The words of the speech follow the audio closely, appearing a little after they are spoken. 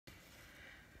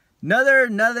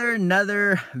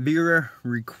Another viewer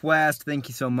request. Thank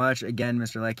you so much again,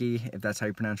 Mr. Lecky, if that's how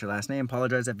you pronounce your last name.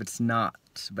 Apologize if it's not,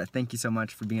 but thank you so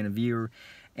much for being a viewer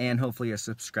and hopefully a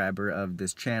subscriber of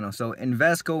this channel. So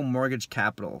Invesco Mortgage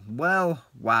Capital. Well,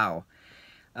 wow.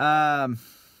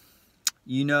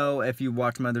 You know, if you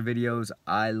watch my other videos,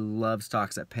 I love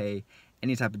stocks that pay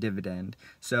any type of dividend.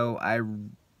 So I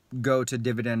go to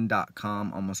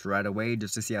dividend.com almost right away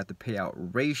just to see out the payout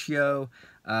ratio,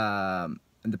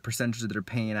 and the percentage that they're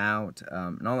paying out,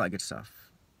 and all that good stuff.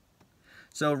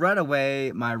 So right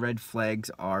away, my red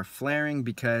flags are flaring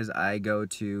because I go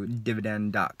to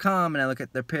dividend.com and I look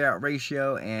at their payout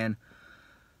ratio and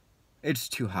it's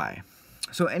too high.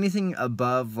 So anything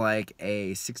above like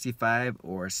a 65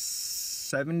 or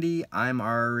 70, I'm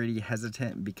already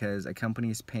hesitant because a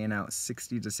company's paying out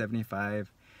 60 to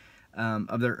 75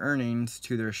 of their earnings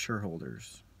to their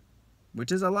shareholders,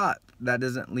 which is a lot. That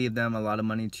doesn't leave them a lot of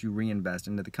money to reinvest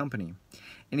into the company.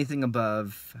 Anything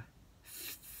above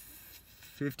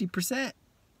 50%,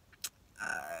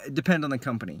 depends on the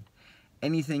company.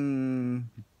 Anything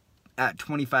at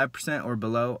 25% or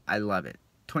below, I love it.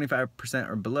 25%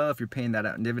 or below, if you're paying that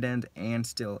out in dividends and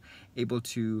still able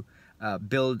to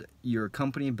build your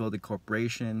company, build a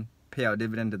corporation, pay out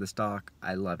dividend to the stock,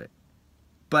 I love it.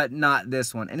 But not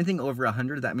this one. Anything over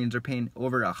 100, that means they're paying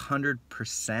over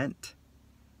 100%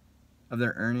 of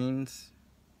their earnings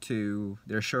to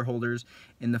their shareholders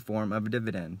in the form of a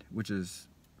dividend, which is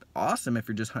awesome if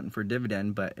you're just hunting for a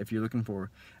dividend. But if you're looking for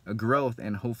a growth,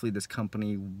 and hopefully this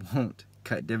company won't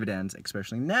cut dividends,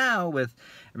 especially now with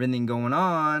everything going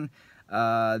on,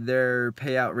 their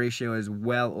payout ratio is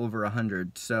well over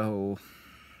 100. So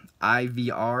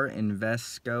IVR,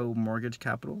 Invesco Mortgage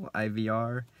Capital,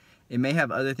 IVR, it may have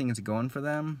other things going for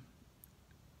them,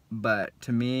 but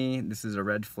to me, this is a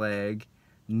red flag.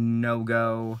 No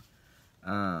go.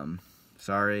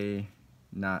 Sorry,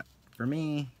 not for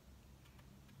me.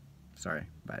 Sorry,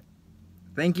 but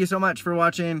thank you so much for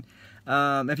watching.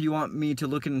 If you want me to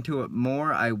look into it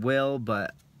more, I will,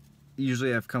 but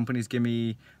usually if companies give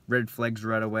me red flags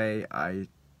right away, I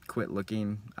quit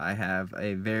looking. I have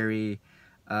a very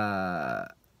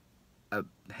a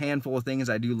handful of things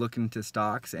I do look into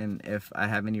stocks, and if I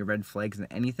have any red flags in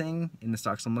anything in the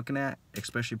stocks I'm looking at,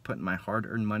 especially putting my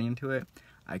hard-earned money into it,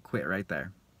 I quit right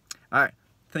there. All right,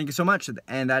 thank you so much,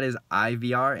 and that is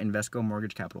IVR, Invesco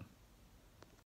Mortgage Capital.